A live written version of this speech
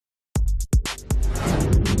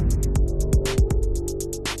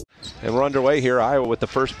And we're underway here. Iowa with the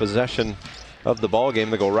first possession of the ball game.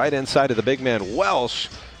 They go right inside of the big man Welsh,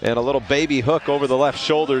 and a little baby hook over the left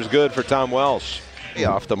shoulder is good for Tom Welsh.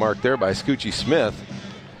 Off the mark there by Scoochie Smith.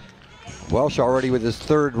 Welsh already with his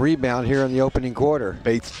third rebound here in the opening quarter.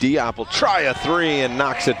 Bates-Diop will try a three and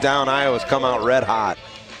knocks it down. Iowa's come out red hot.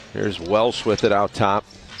 Here's Welsh with it out top.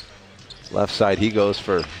 Left side he goes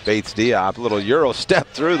for Bates-Diop. Little Euro step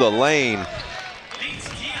through the lane.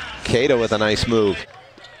 Keita with a nice move.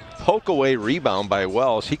 Poke away rebound by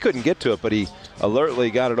Welsh. He couldn't get to it, but he alertly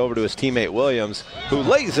got it over to his teammate Williams, who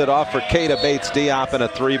lays it off for Keita Bates-Diop and a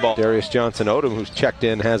three ball. Darius Johnson-Odom, who's checked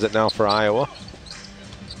in, has it now for Iowa.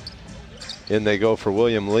 In they go for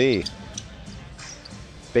William Lee.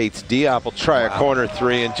 Bates-Diop will try a corner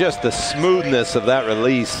three, and just the smoothness of that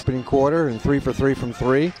release. Opening quarter and 3 for 3 from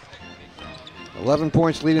three. 11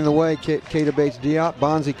 points leading the way, Keita Bates-Diop.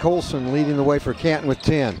 Bonzi Colson leading the way for Canton with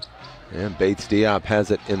 10. And Bates-Diop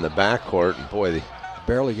has it in the backcourt, and boy, they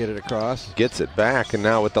barely get it across. Gets it back, and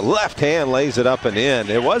now with the left hand lays it up and in.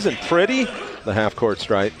 It wasn't pretty, the half-court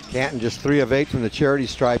stripe. Canton just 3 of 8 from the charity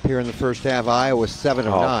stripe here in the first half. Iowa 7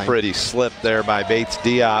 of 9. Pretty slip there by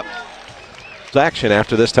Bates-Diop. Action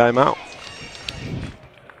after this timeout.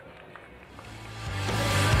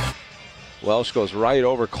 Welsh goes right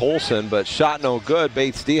over Colson, but shot no good.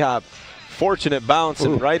 Bates-Diop, fortunate bounce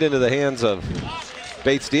and right into the hands of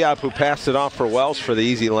Bates-Diop, who passed it off for Welsh for the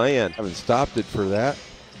easy lay-in. Haven't stopped it for that.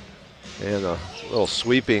 And a little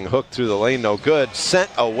sweeping hook through the lane, no good. Sent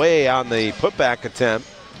away on the putback attempt.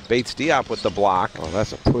 Bates-Diop with the block. Oh,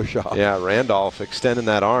 that's a push-off. Yeah, Randolph extending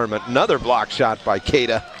that arm. Another block shot by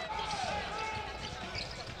Keita.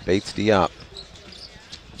 Bates-Diop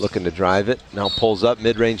looking to drive it. Now pulls up,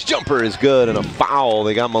 mid-range jumper is good, and a foul.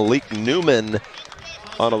 They got Malik Newman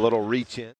on a little reach in.